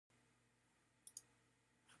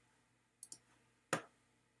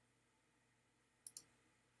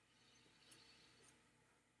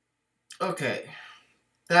Okay.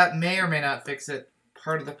 That may or may not fix it.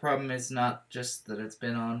 Part of the problem is not just that it's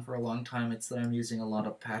been on for a long time, it's that I'm using a lot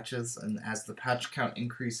of patches, and as the patch count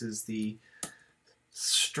increases, the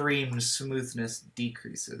stream smoothness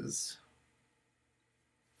decreases.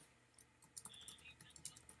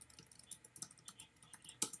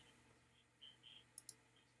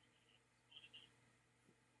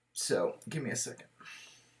 So, give me a second.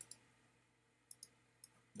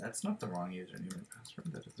 That's not the wrong username and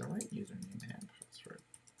password. That is the right username and password.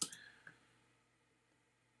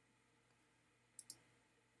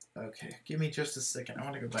 Okay, give me just a second. I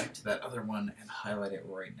want to go back to that other one and highlight it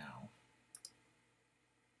right now.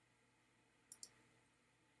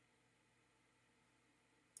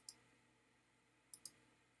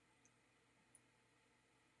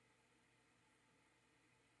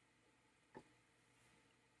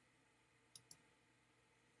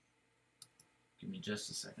 Give me just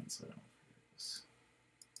a second so I don't forget this.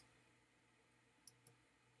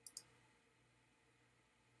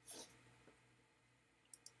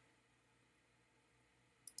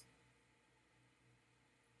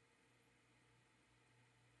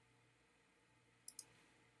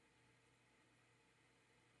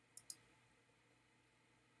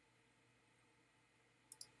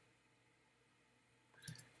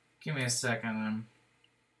 Give me a second. I'm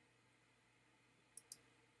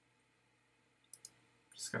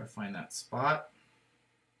just gotta find that spot.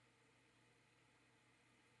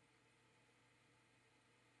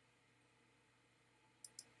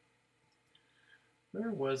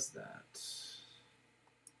 Where was that?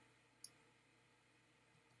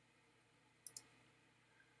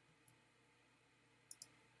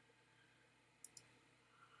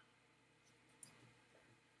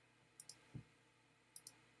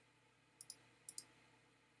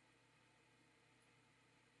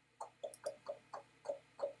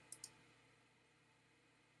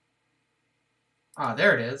 Ah,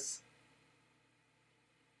 there it is.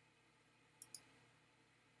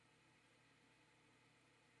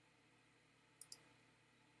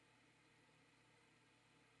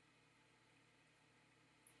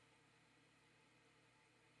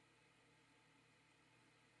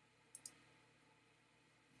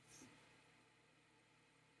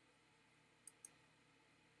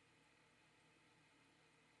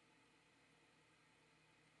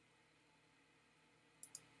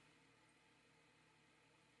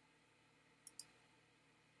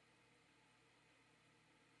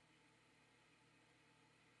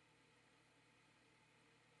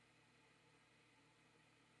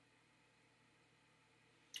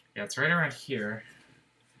 Yeah, it's right around here.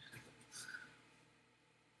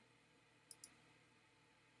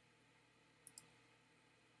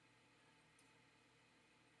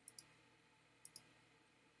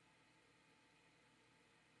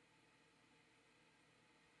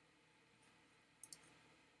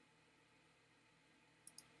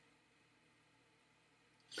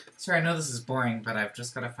 Sorry, I know this is boring, but I've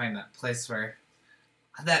just got to find that place where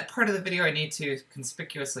that part of the video I need to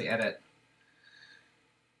conspicuously edit.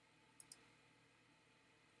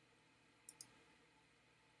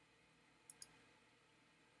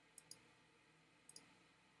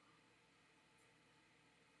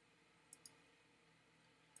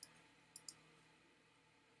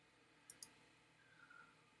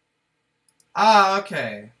 Ah,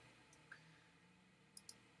 okay.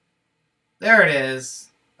 There it is.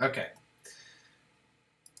 Okay.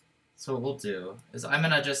 So what we'll do is I'm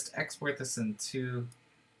gonna just export this into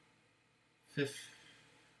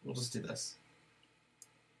we'll just do this.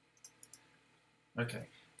 Okay.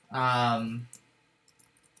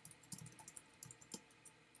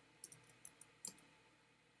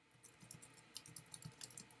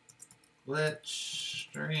 Glitch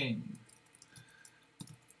string.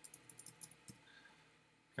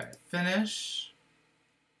 Okay, finish.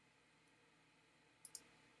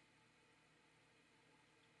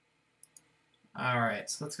 Alright,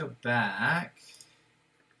 so let's go back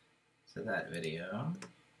to that video.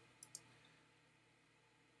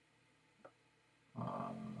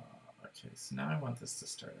 Okay, so now I want this to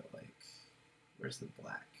start at like, where's the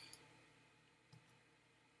black?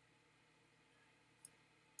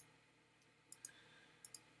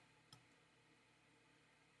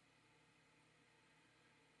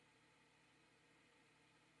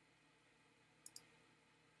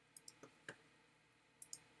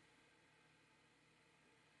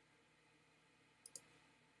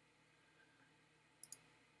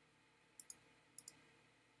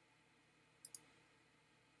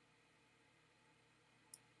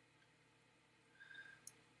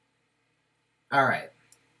 Alright.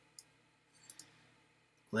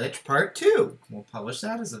 Glitch Part 2. We'll publish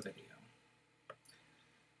that as a video.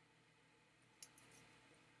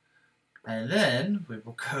 And then we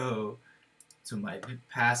will go to my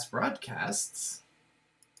past broadcasts.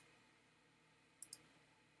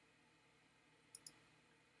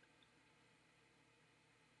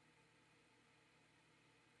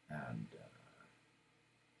 And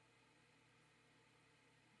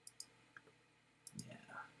yeah,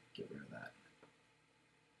 get rid of that.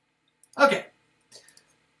 Okay.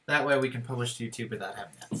 That way we can publish to YouTube without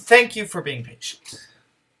having that. Thank you for being patient.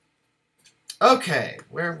 Okay,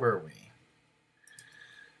 where were we?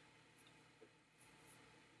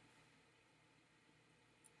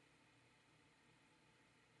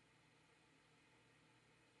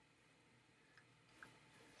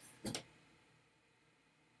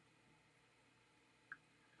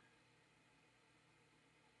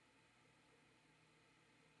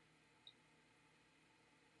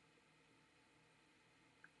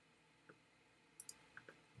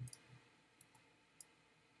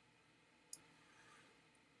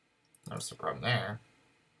 What's the problem there?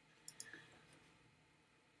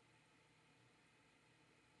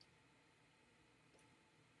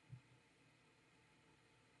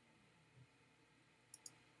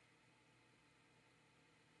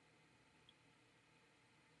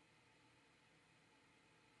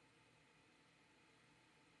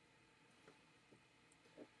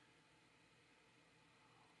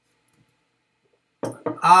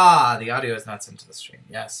 Ah, the audio is not sent to the stream.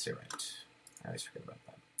 Yes, you're right. I always forget about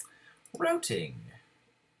that. Routing.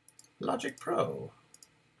 Logic Pro.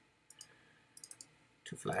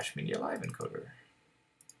 To Flash Media Live Encoder.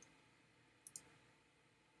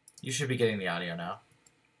 You should be getting the audio now.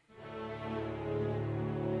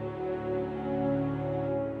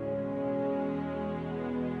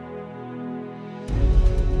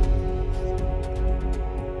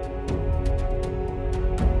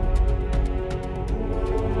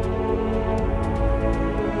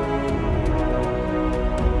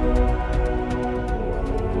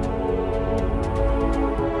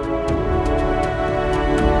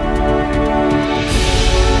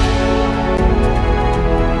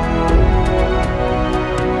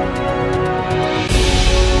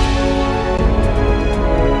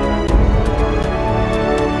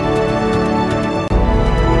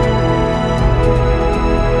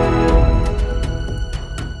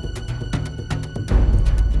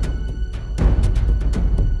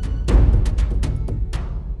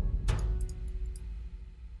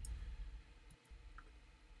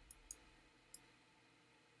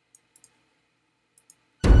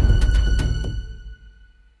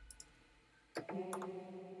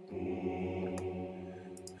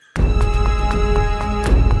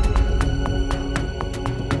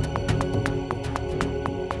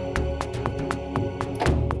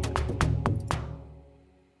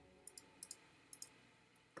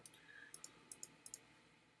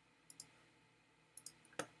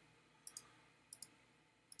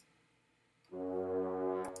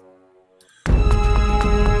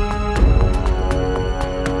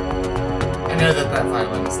 That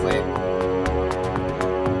file went late.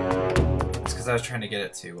 It's because I was trying to get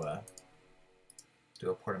it to do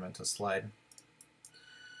a portamento slide.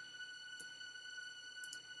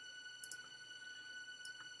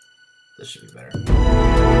 This should be better.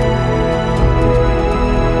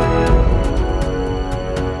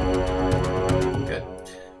 Good.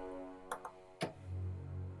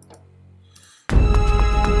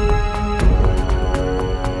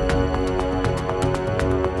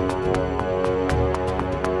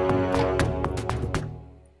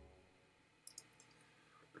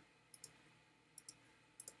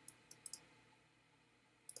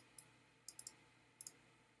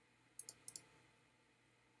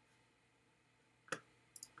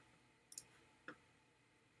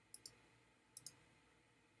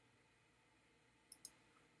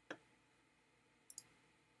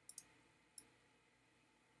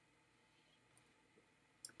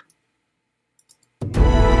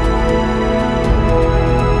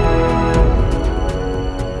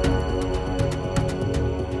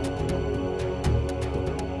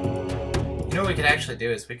 We could actually do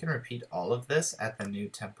is we can repeat all of this at the new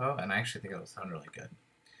tempo, and I actually think it'll sound really good.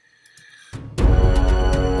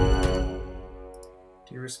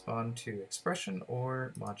 Do you respond to expression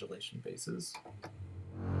or modulation bases?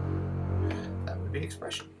 That would be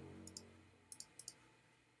expression.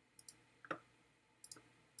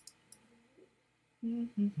 You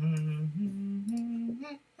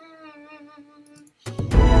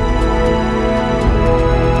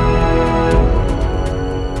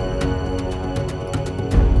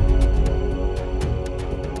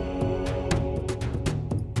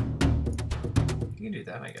can do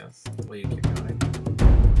that, I guess. Will you keep going?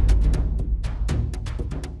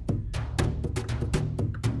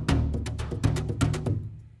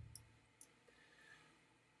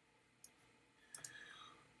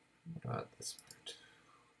 about this part?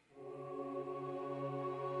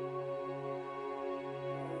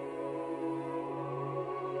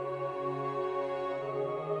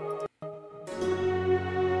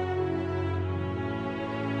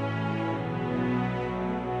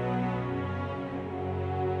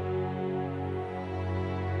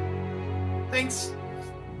 Thanks,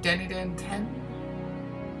 Danny Dan 10.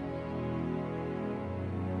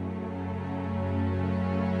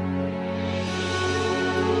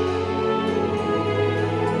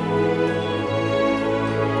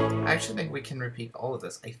 I actually think we can repeat all of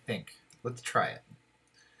this, I think. Let's try it.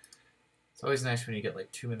 It's always nice when you get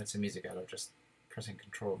like 2 minutes of music out of just pressing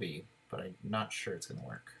Control V, but I'm not sure it's going to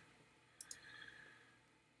work.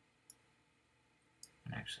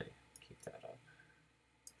 And actually, keep that up.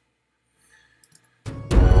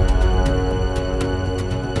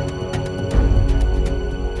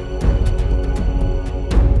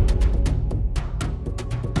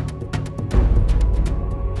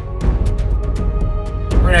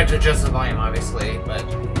 We're going to have to adjust the volume, obviously, but...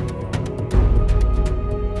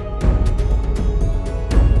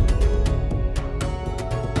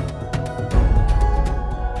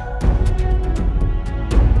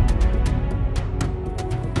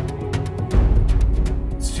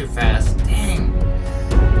 it's too fast. Dang!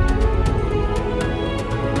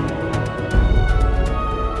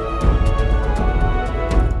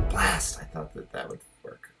 Blast! I thought that would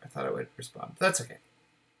work. I thought it would respond. But that's okay.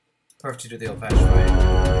 Or have to do the old-fashioned way.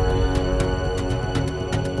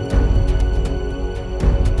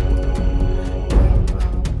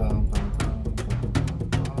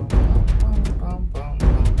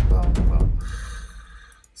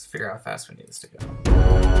 Let's figure out how fast we need this to go.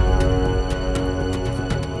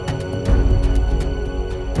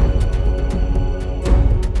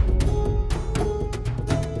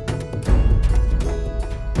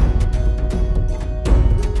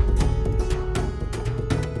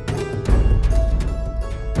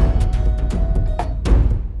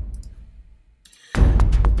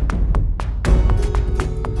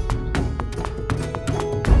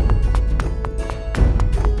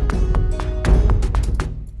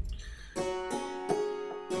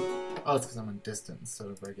 Oh, it's because I'm in distant instead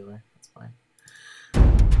of regular. That's fine.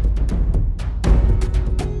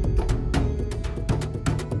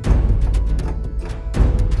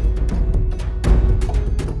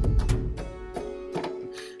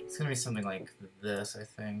 It's gonna be something like this, I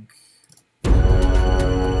think. It's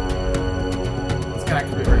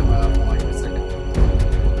gonna be very loud. Hold on a second.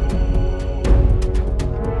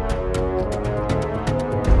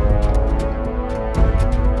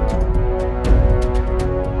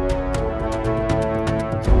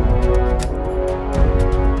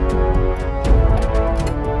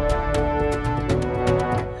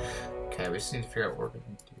 Need to figure out what we're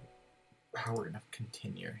going to do, how we're going to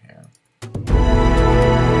continue here.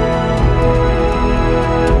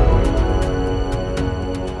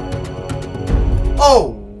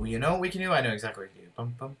 Oh, you know what we can do? I know exactly what we can do.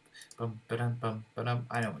 Bum bum bum ba-dum bum ba-dum.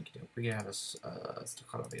 I know what we can do. We can have a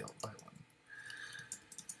staccato viol violin.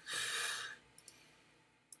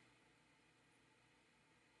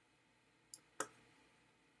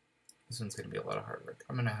 This one's going to be a lot of hard work.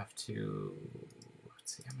 I'm going to have to.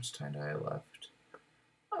 Let's see, how much time do I have left?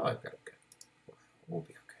 Oh, I've got it good. We'll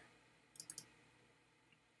be okay.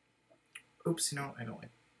 Oops, you know, I don't win.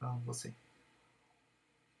 Well, we'll see.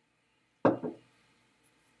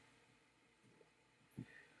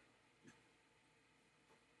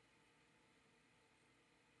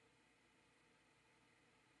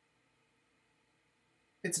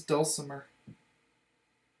 It's dulcimer.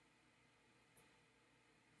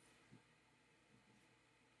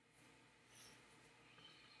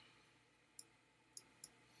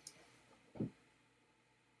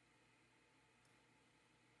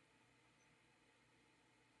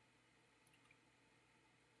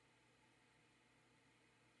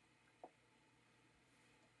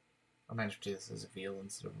 I managed to do this as a viol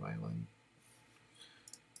instead of a violin.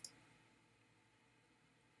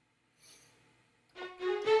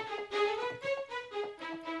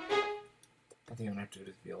 I think I'm gonna have to do it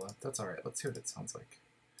as viola. That's alright, let's see what it sounds like.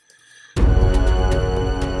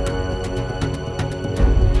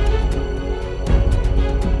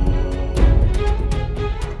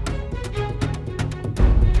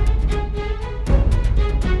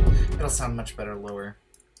 It'll sound much better lower.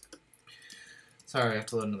 Sorry, I have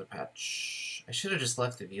to load another patch. I should have just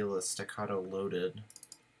left the viola staccato loaded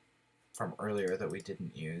from earlier that we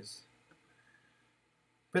didn't use.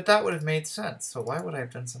 But that would have made sense, so why would I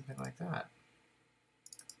have done something like that?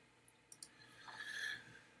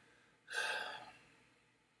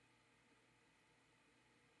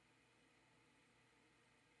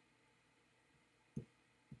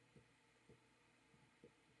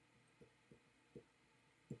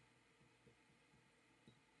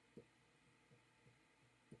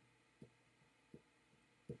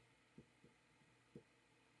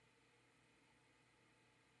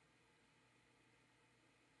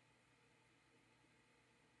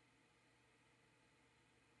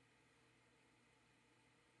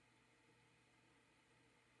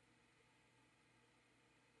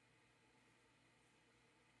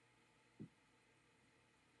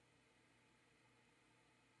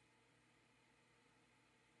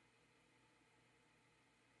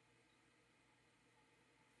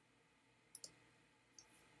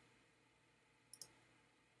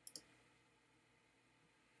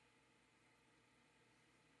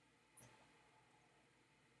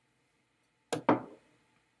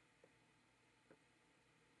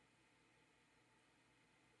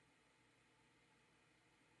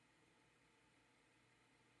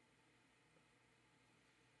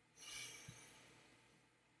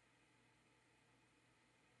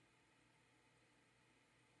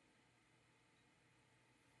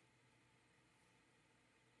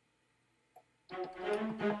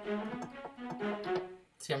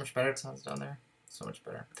 See how much better it sounds down there? So much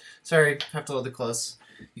better. Sorry, have to load the close.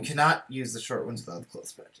 You cannot use the short ones without the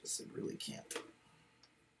close patches. It really can't.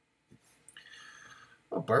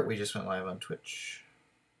 Oh, Bart, we just went live on Twitch.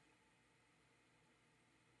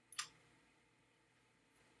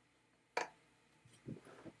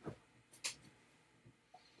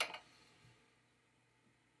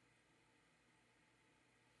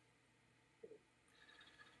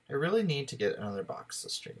 I really need to get another box to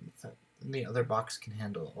stream. And the other box can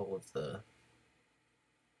handle all of the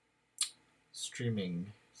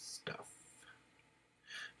streaming stuff.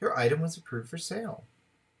 Your item was approved for sale.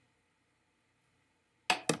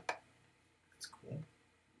 That's cool.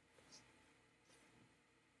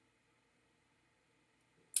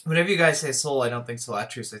 Whenever you guys say soul, I don't think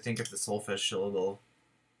Solatreuse. I think of the Soulfish syllable.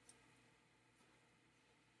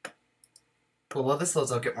 Well, while this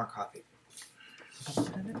loads, I'll get more coffee.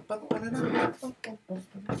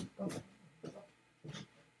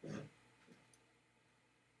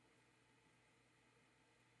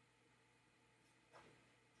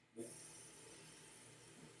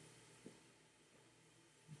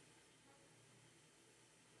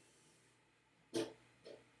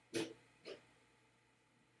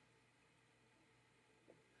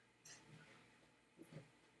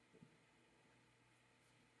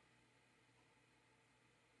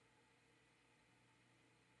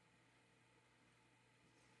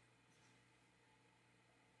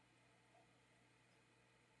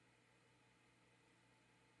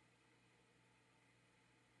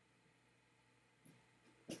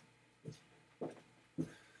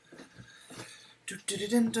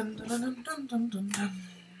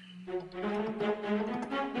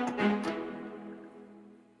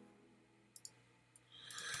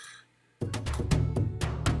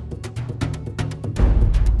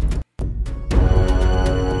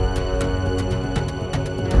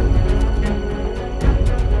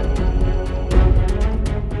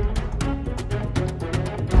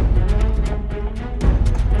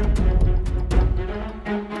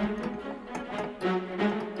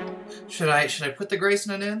 Should I put the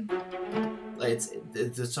Graceland in?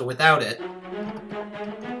 It's so without it.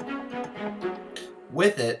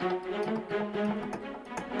 With it.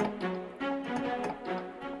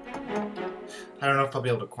 I don't know if I'll be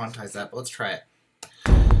able to quantize that, but let's try it.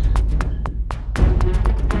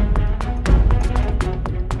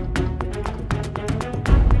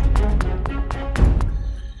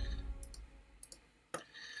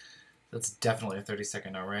 That's definitely a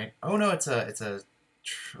 30-second no, right? Oh no, it's a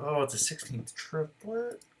 16th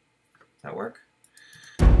triplet. Does that work?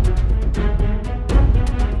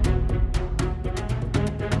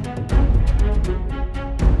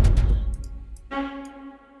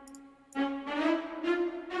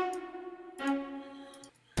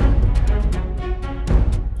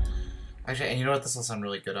 Actually, and you know what this will sound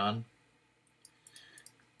really good on?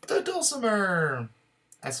 The dulcimer!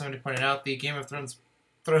 As somebody pointed out, the Game of Thrones...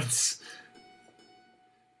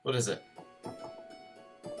 What is it?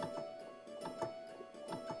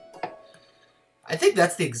 I think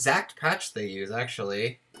that's the exact patch they use,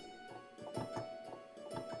 actually.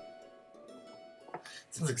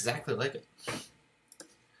 Sounds exactly like it.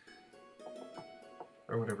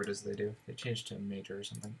 Or whatever it is they do. They changed to major or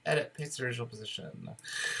something. Edit, paste the original position.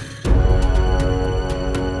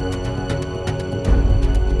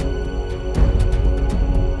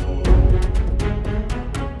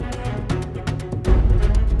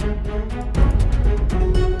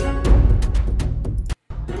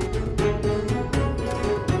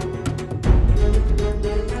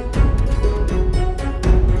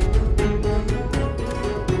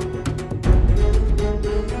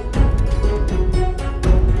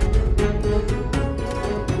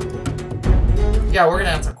 Yeah, we're gonna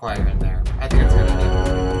add some choir in there. I think it's a good idea.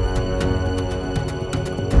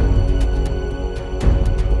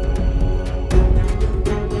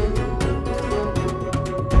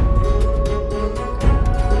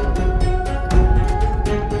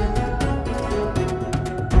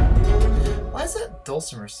 Why does that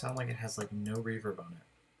dulcimer sound like it has like no reverb on it?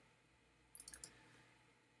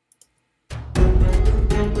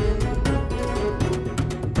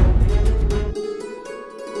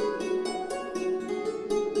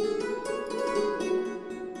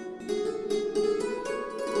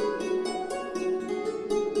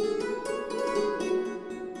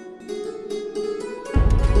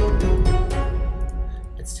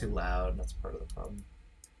 Too loud, that's part of the problem.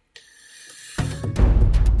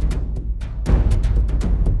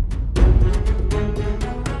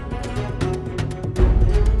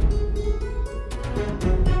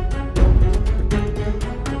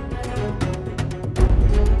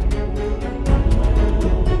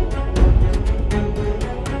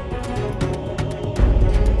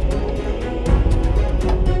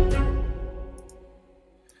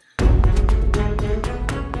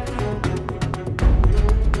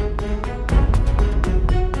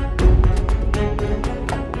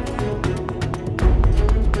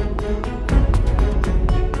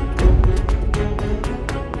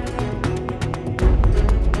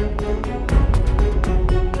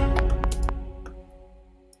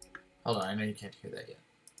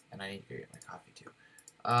 And I need to go get my coffee too.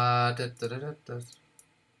 Da, da, da, da, da.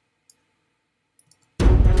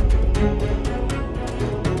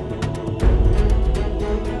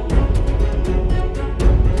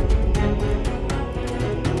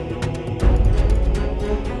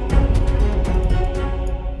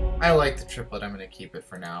 I like the triplet. I'm going to keep it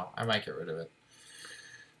for now. I might get rid of it.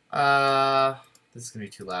 This is going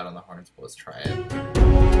to be too loud on the horns, but let's try it.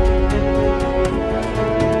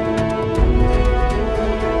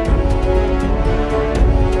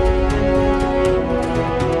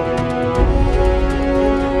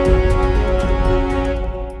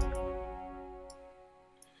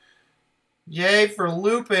 Yay for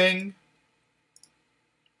looping!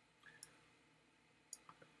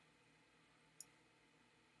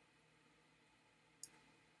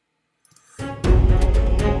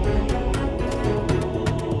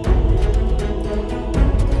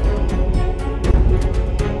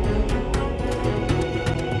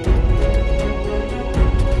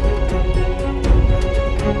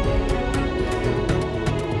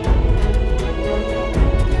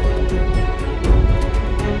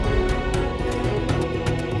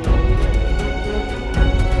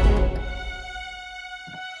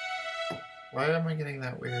 Why am I getting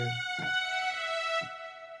that weird?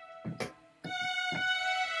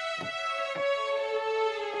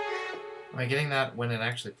 Am I getting that when it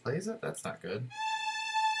actually plays it? That's not good.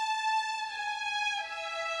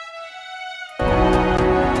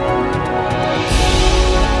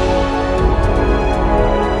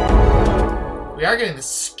 We are getting the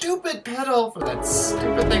stupid pedal for that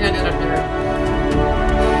stupid thing I did up here.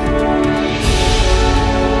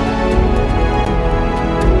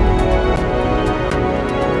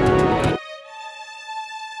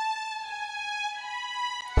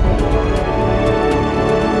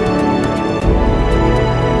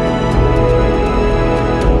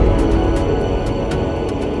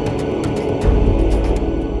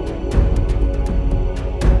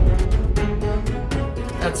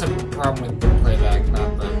 That's a problem with the playback,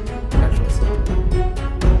 not the actual song.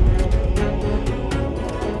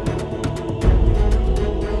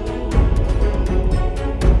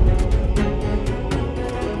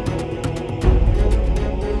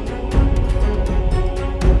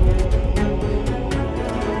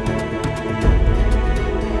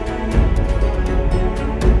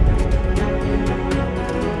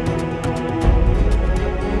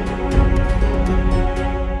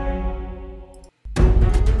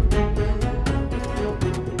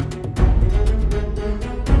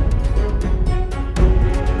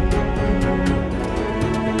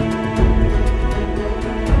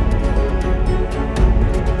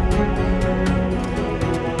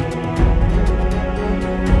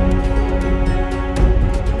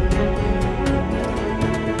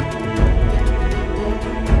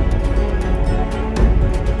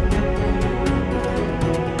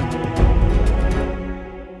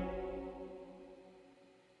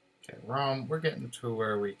 We're getting to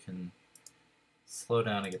where we can slow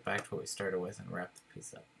down and get back to what we started with and wrap the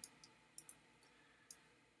piece up.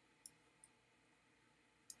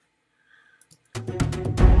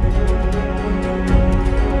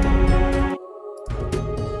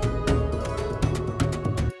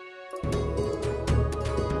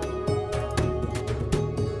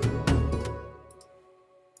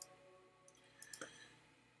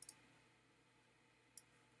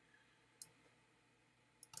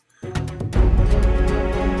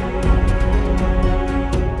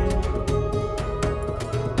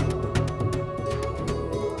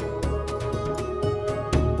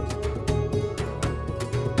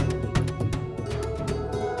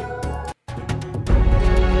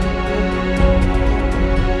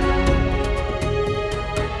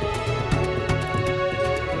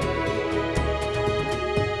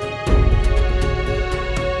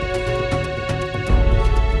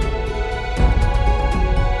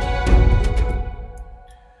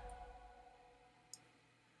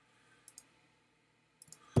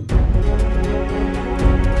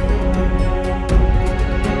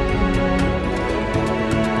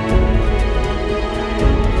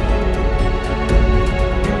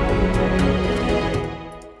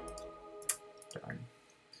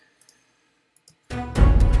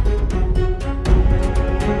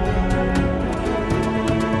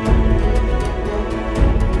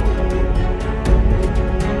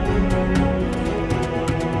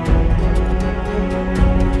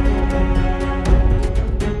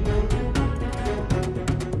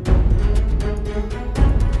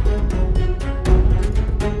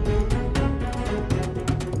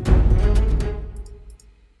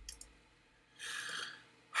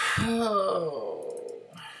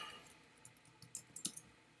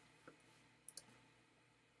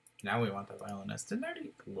 Now we want the violinist. Didn't I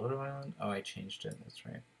already load a violin? Oh, I changed it. That's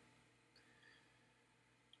right.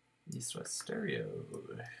 East West Stereo.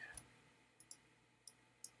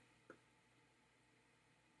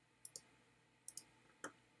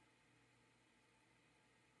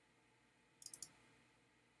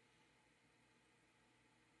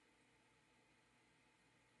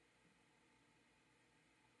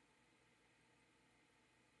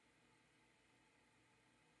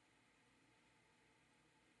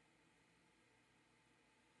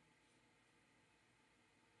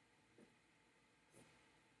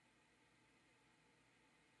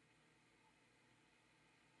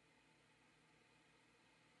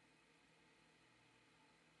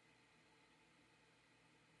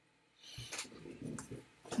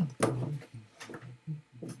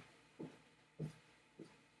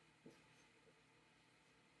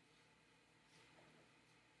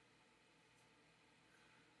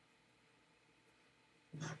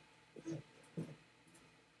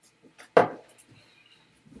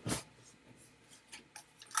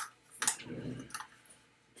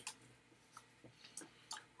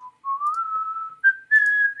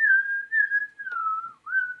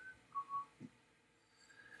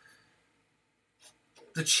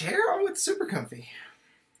 The chair? Oh, it's super comfy.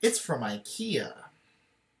 It's from IKEA.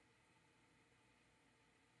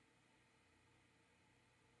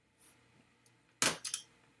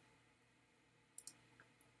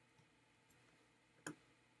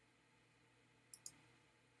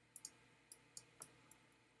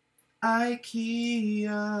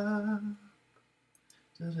 IKEA.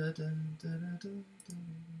 Da, da, da, da, da, da.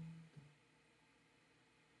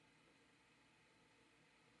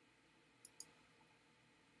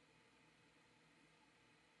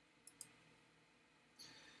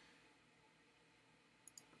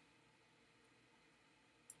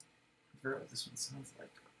 I forgot what this one sounds like.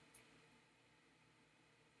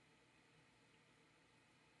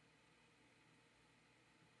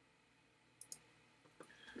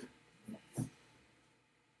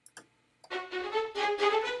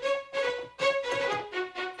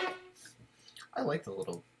 I like the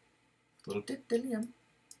little didilium.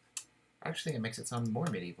 I actually think it makes it sound more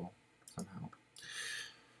medieval somehow.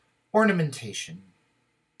 Ornamentation.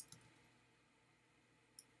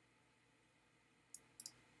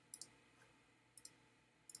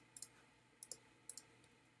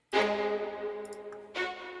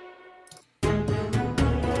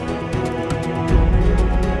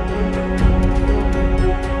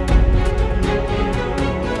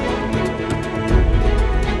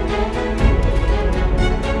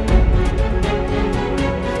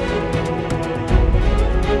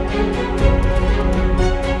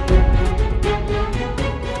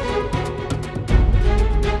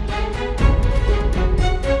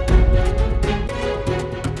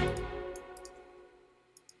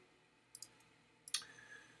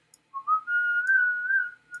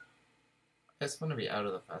 I just want to be out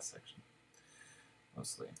of the fast section.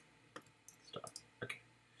 Mostly. Stop. Okay.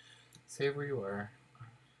 Save where you are.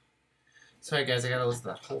 Sorry guys, I gotta listen to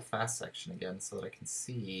that whole fast section again so that I can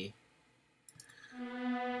see.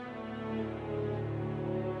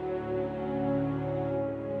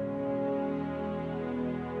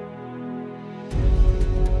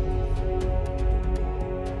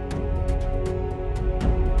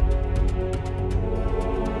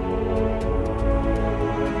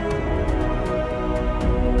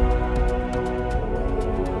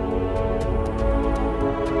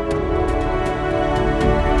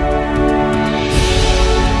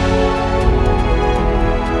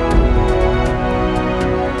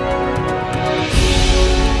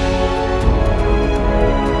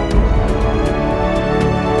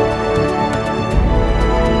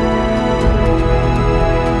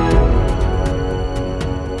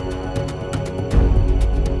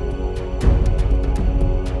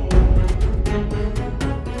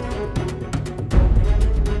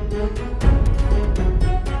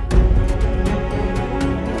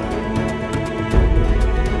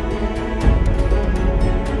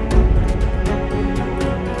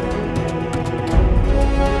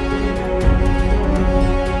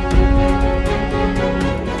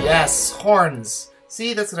 Yes, horns.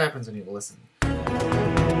 See, that's what happens when you listen.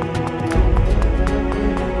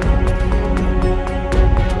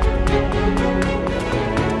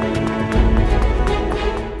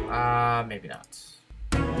 Maybe not.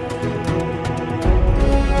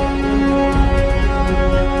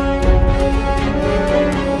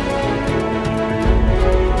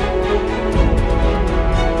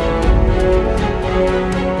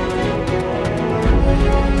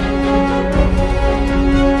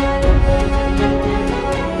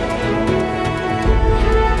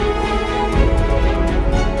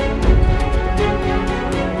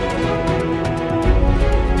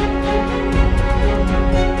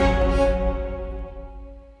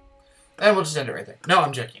 we'll just end it right there. No,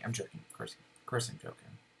 I'm joking. I'm joking. Of course I'm joking.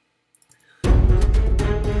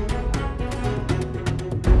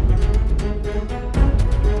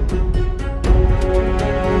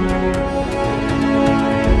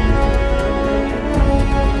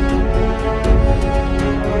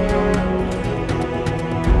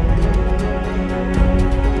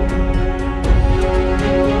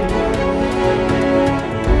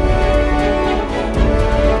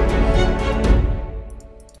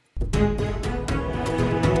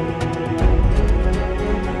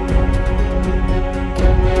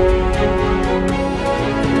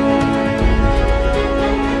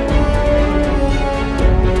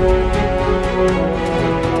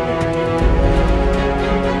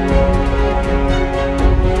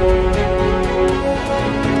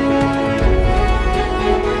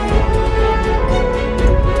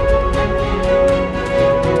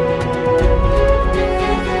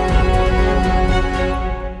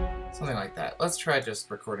 Let's try just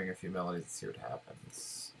recording a few melodies and see what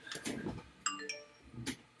happens.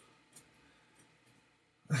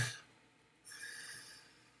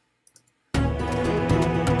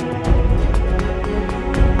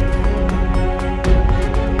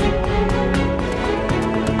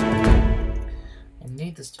 I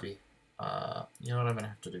need this to be, you know what I'm gonna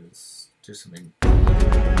have to do is do something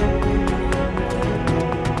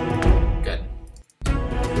good.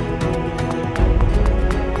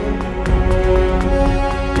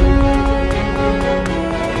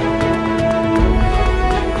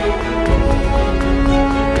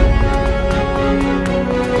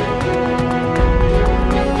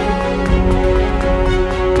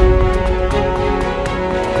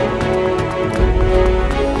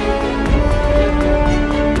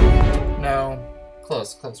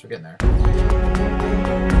 Close, we're getting there.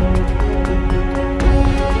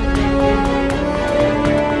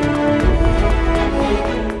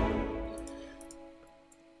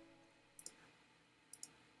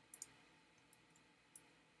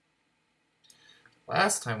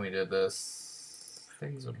 Last time we did this,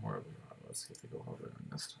 things went horribly wrong. Let's see if we go horribly wrong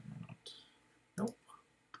this time or not. Nope.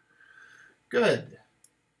 Good.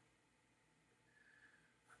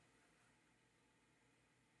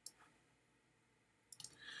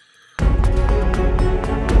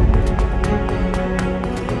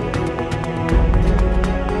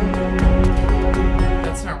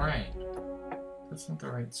 That's not right. That's not the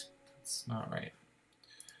right. That's not right.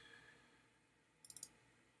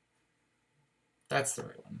 That's the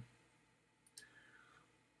right one.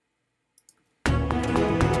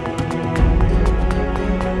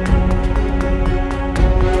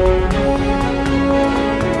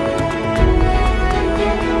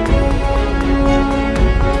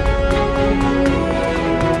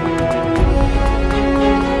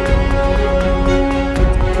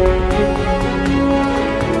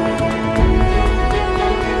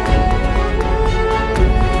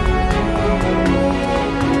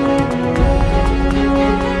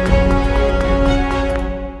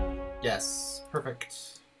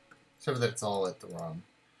 Perfect. So that it's all at the wrong.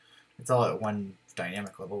 It's all at one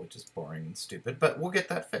dynamic level, which is boring and stupid, but we'll get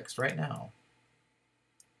that fixed right now.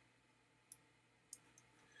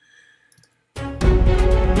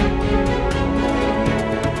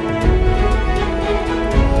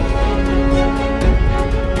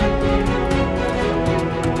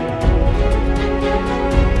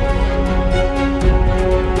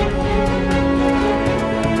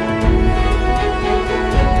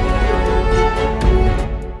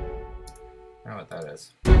 That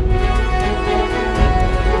is.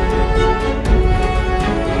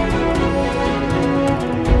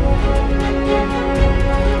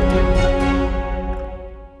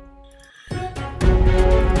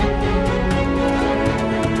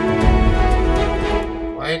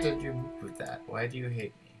 Why did you move that? Why do you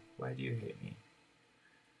hate me? Why do you hate me?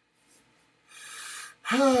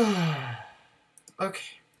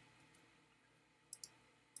 Okay.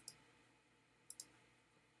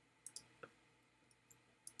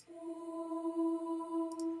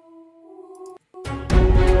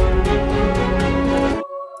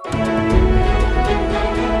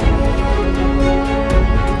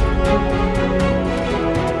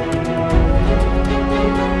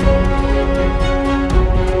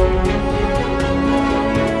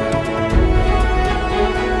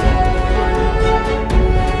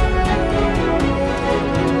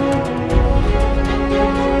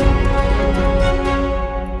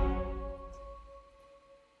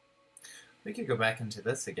 We could go back into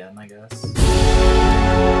this again, I guess.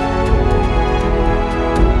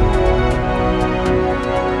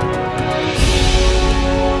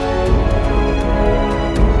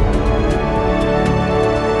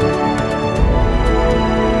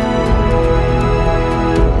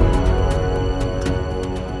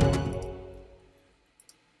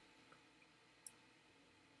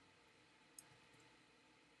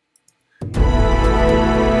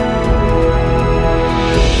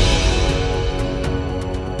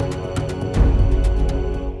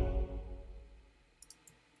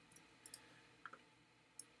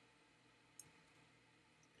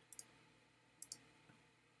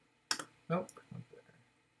 Nope. Not there.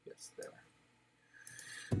 Yes, there.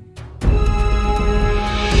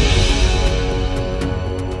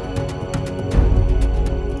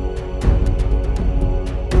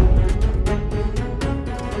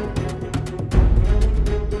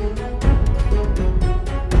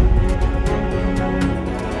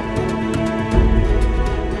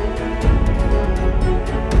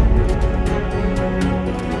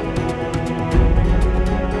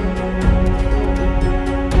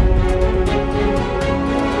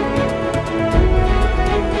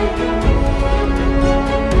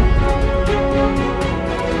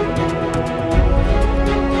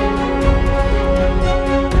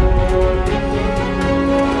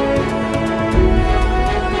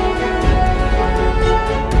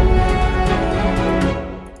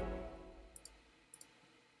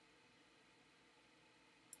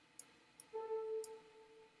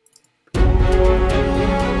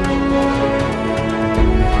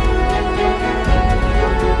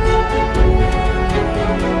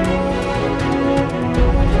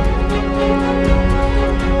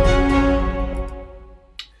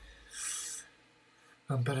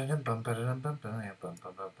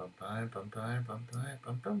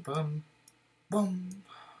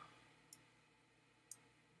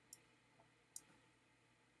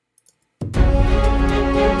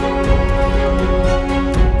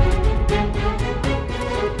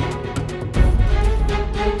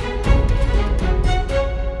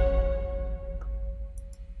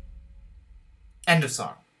 End of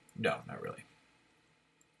song. No, not really.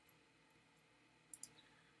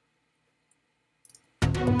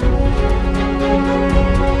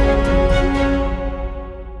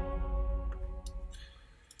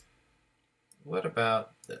 What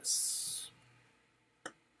about this?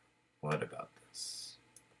 What about this?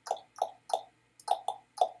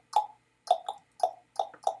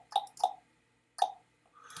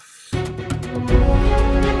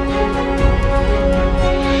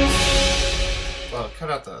 Well, cut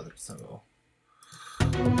out the other symbol.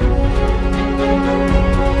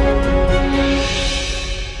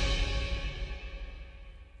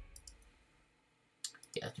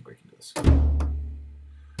 Yeah, I think we can do this.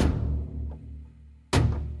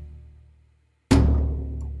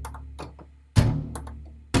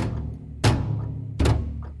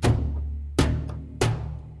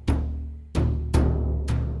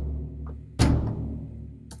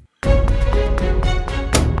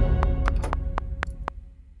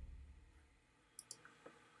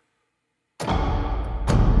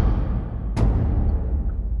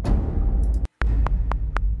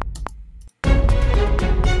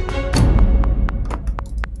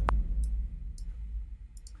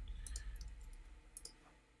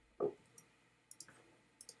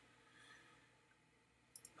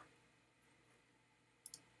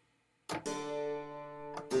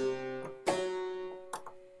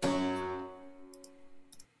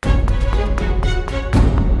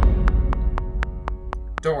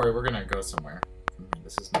 Don't worry, we're gonna go somewhere.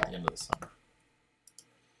 This is not the end of the song.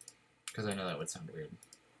 Because I know that would sound weird.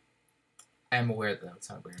 I am aware that would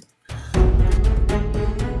sound weird.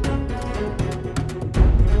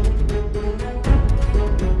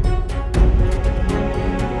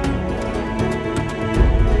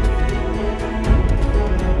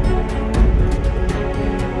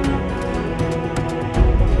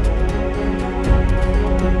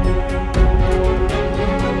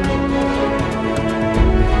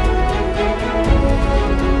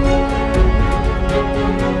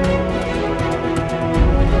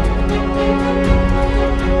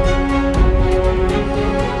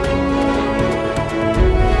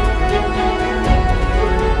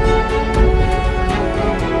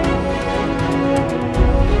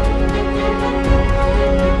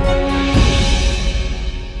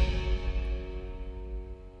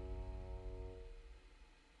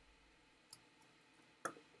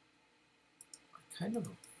 Kind of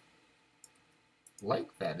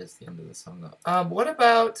like that is the end of the song though. What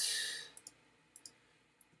about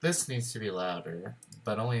this? Needs to be louder,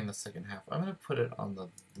 but only in the second half. I'm gonna put it on the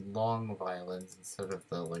long violins instead of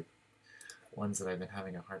the like ones that I've been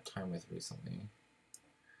having a hard time with recently.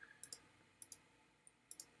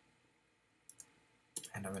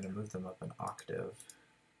 And I'm gonna move them up an octave.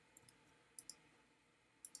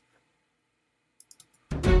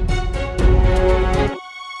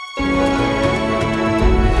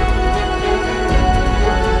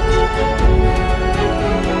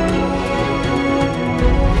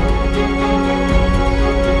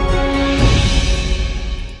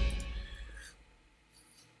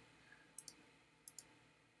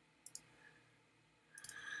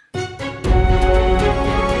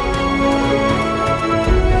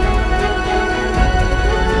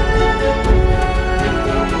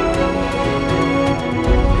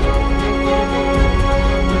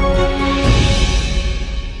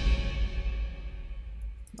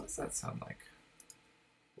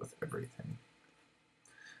 with everything.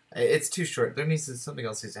 It's too short. There needs to, something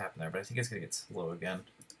else needs to happen there, but I think it's gonna get slow again.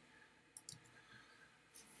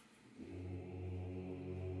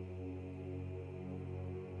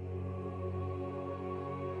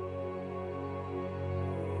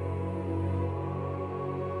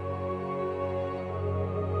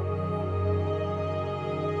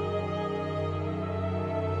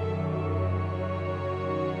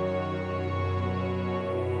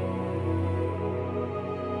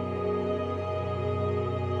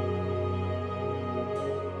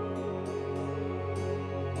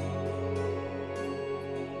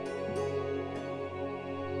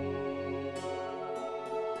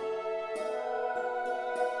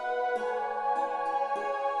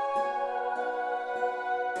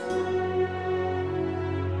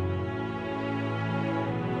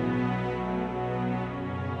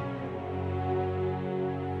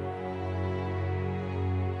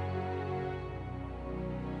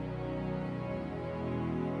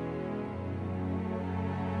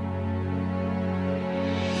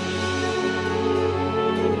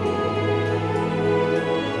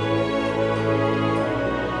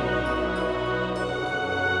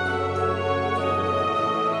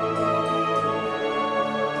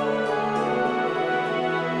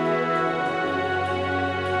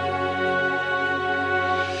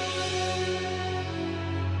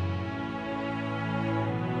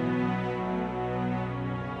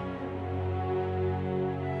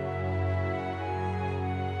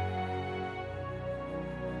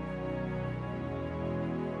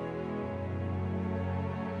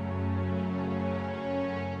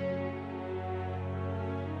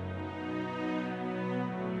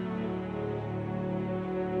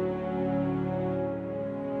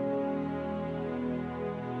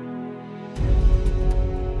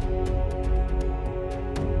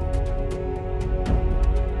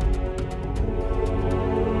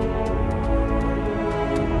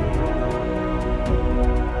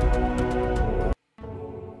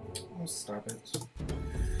 Stop it.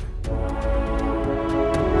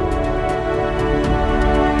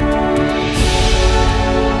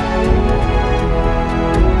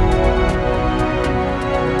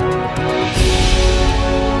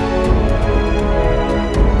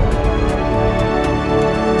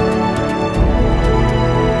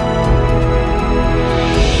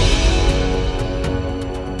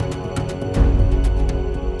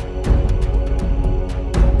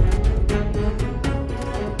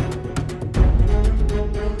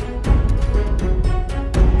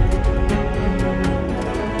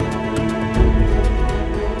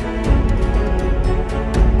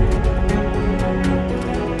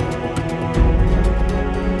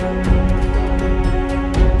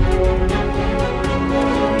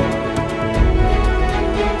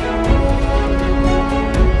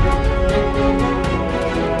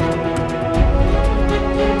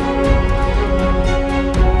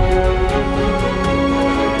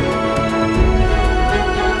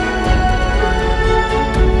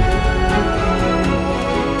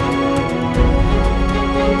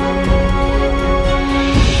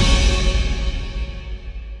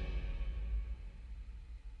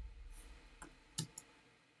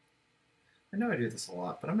 I know I do this a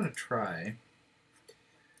lot, but I'm going to try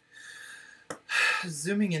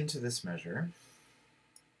zooming into this measure,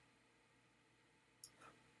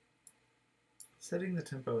 setting the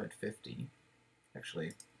tempo at 50,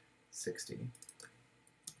 actually 60.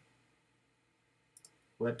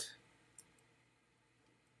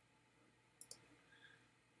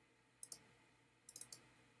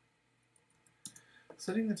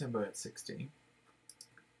 Setting the tempo at 60.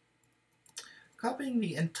 Copying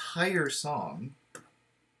the entire song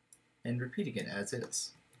and repeating it as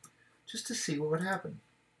is, just to see what would happen.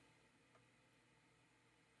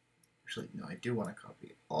 Actually, no, I do want to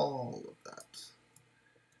copy all of that.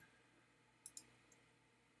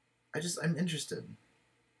 I'm interested.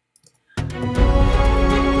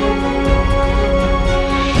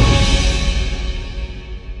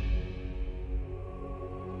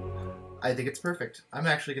 I think it's perfect. I'm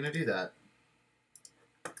actually going to do that.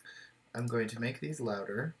 I'm going to make these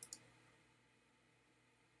louder.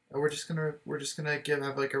 We're just gonna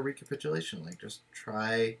have like a recapitulation, like just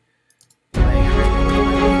try playing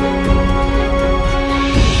everything.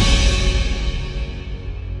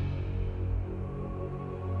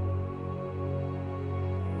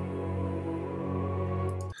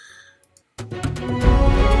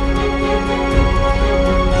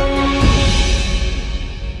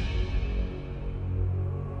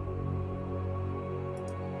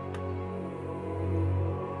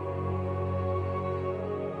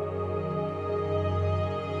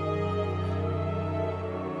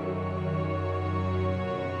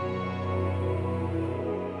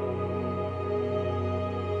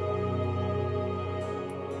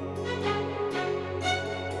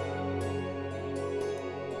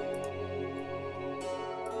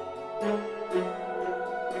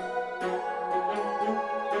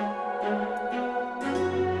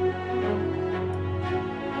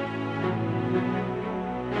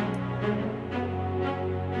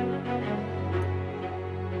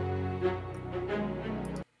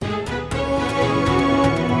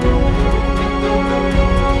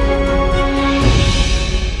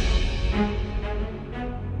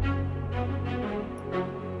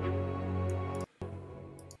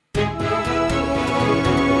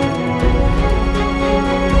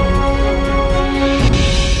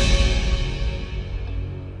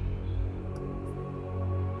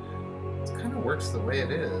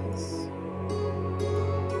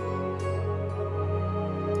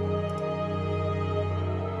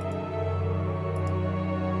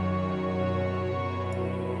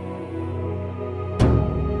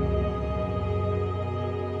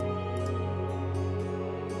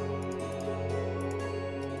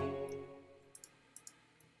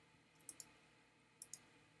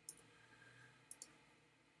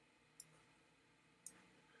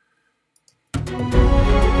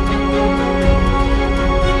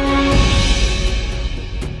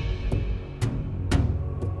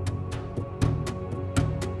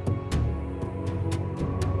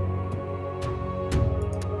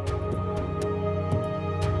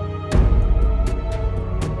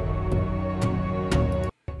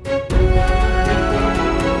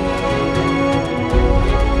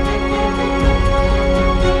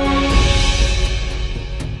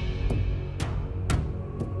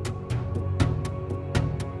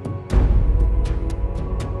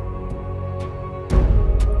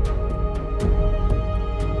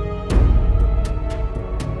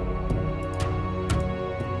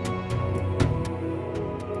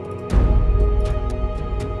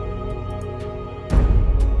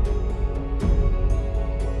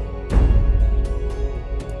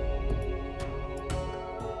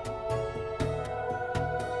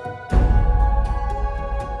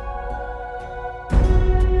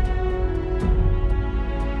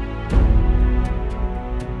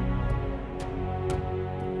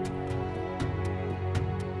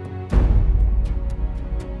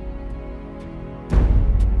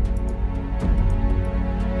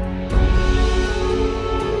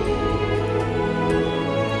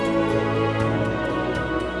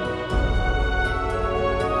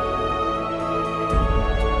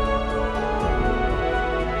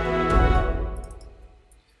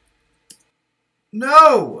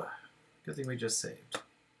 No! Good thing we just saved.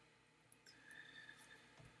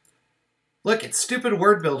 Look, it's stupid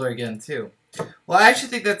word builder again, too. Well, I actually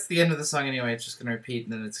think that's the end of the song anyway. It's just going to repeat,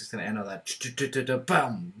 and then it's just going to end on that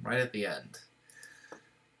boom right at the end.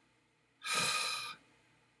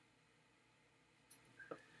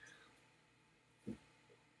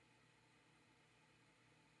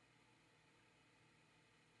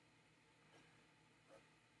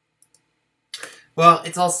 Well,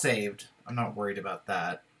 it's all saved. I'm not worried about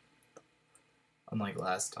that. Unlike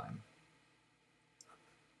last time.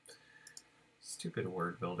 Stupid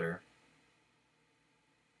word builder.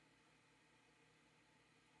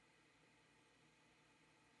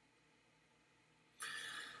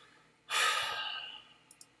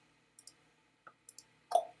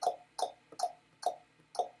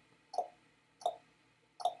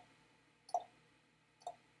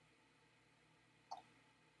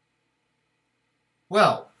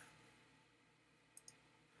 Well,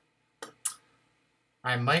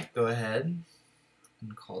 I might go ahead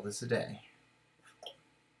and call this a day.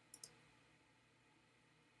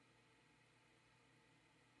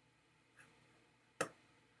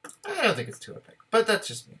 I don't think it's too epic, but that's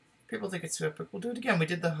just me. If people think it's too epic, we'll do it again. We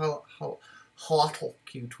did the halotl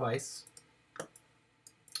cue twice.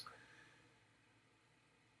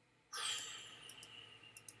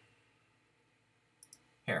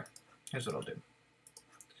 Here's what I'll do.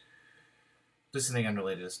 This is something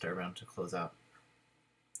unrelated to Starbound to close out.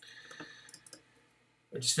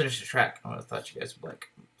 I just finished a track. I thought you guys would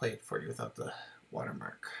like play it for you without the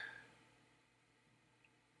watermark.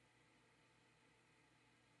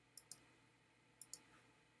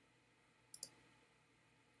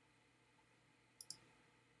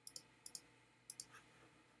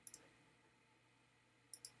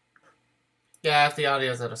 Yeah, if the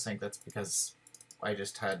audio's out of sync, that's because I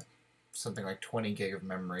just had something like 20 gig of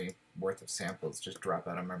memory worth of samples just drop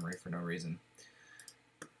out of memory for no reason.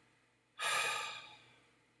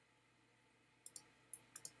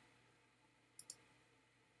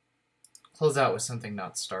 Close out with something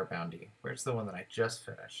not Starboundy. Where's the one that I just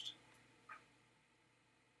finished?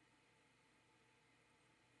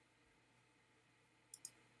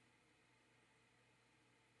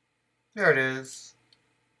 There it is.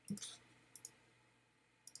 Oops.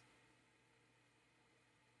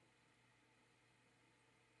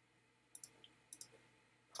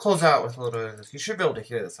 Close out with a little bit of this. You should be able to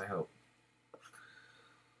hear this, I hope.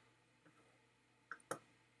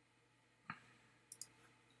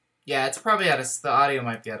 Yeah, it's probably out of... The audio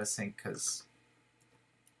might be out of sync, because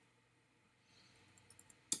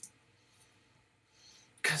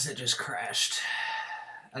it just crashed.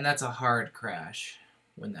 And that's a hard crash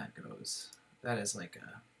when that goes. That is like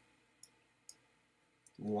a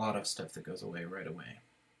lot of stuff that goes away right away.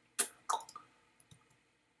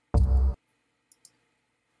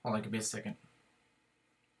 Hold on, give me a second.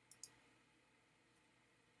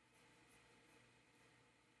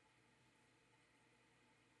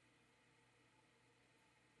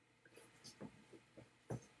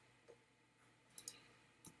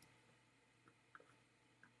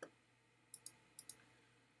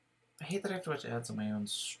 I hate that I have to watch ads on my own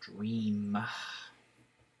stream. I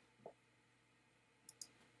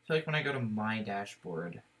feel like when I go to my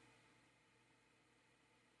dashboard...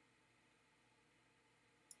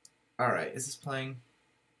 Alright, is this playing?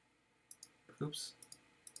 Oops.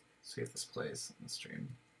 Let's see if this plays on the stream.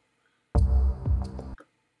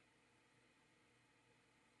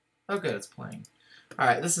 Oh good, it's playing.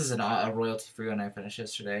 Alright, this is a royalty-free one I finished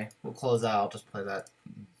yesterday. We'll close out, I'll just play that.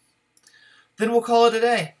 Then we'll call it a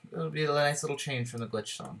day. It'll be a nice little change from the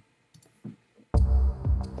glitch song.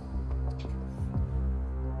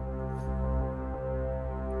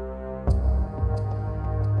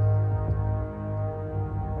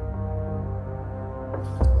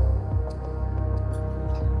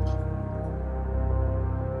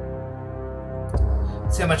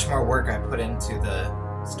 See how much more work I put into the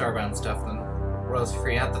Starbound stuff than royalty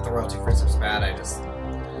free. Not that the royalty free stuff's bad, I just...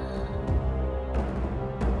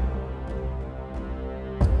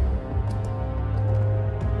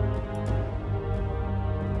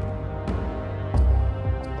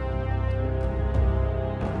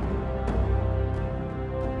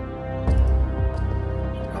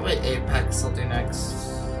 Probably Apex I'll do next.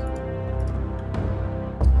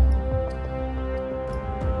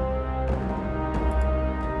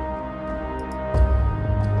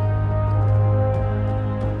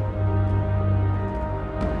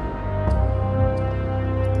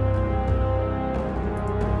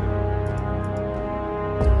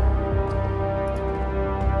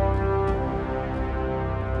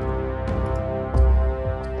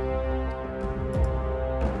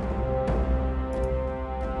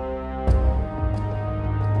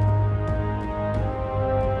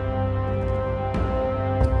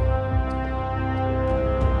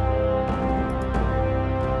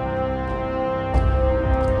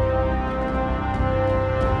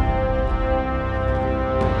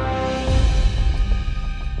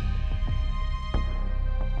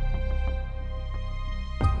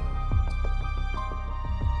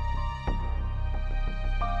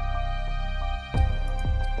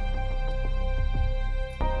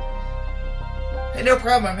 Hey, no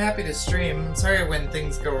problem. I'm happy to stream. I'm sorry when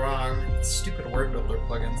things go wrong. Stupid word builder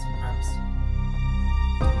plugin sometimes.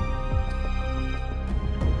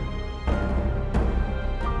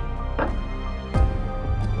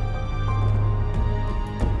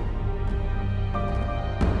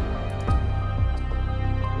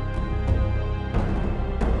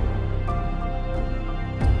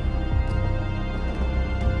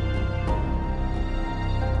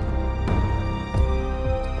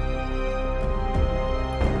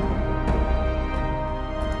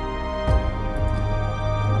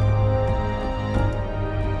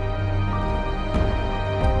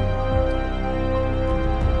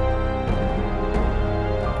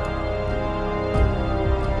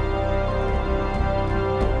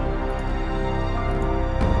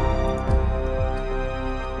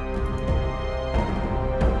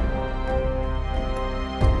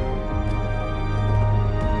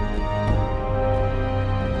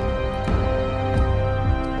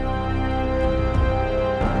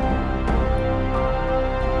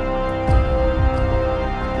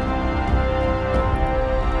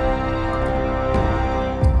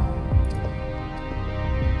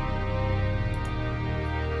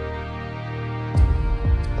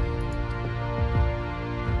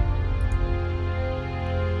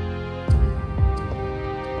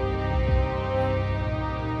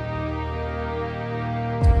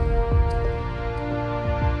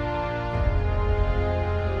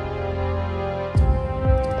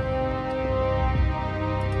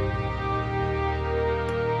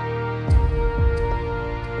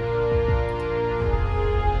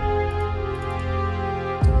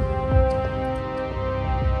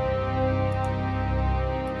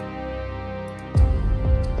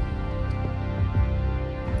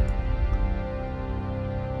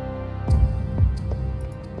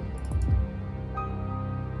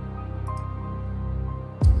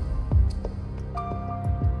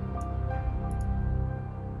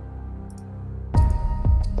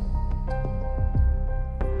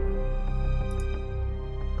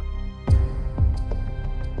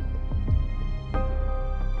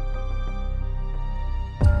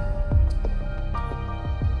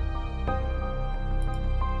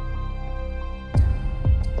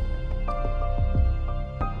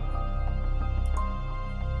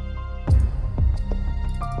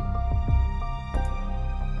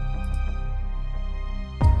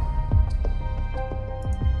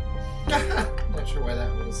 Not sure why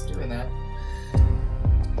that was doing that.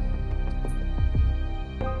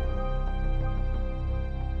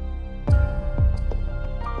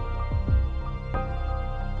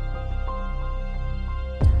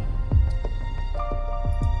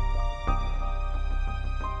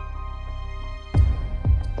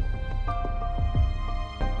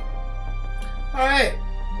 Alright,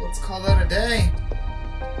 let's call that a day.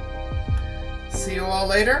 See you all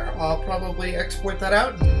later. I'll probably export that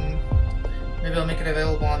out and maybe I'll make it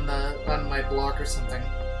available on my blog or something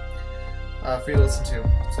for you to listen to.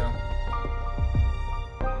 So,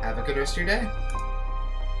 have a good rest of your day.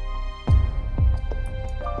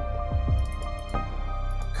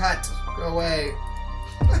 Cut. Go away.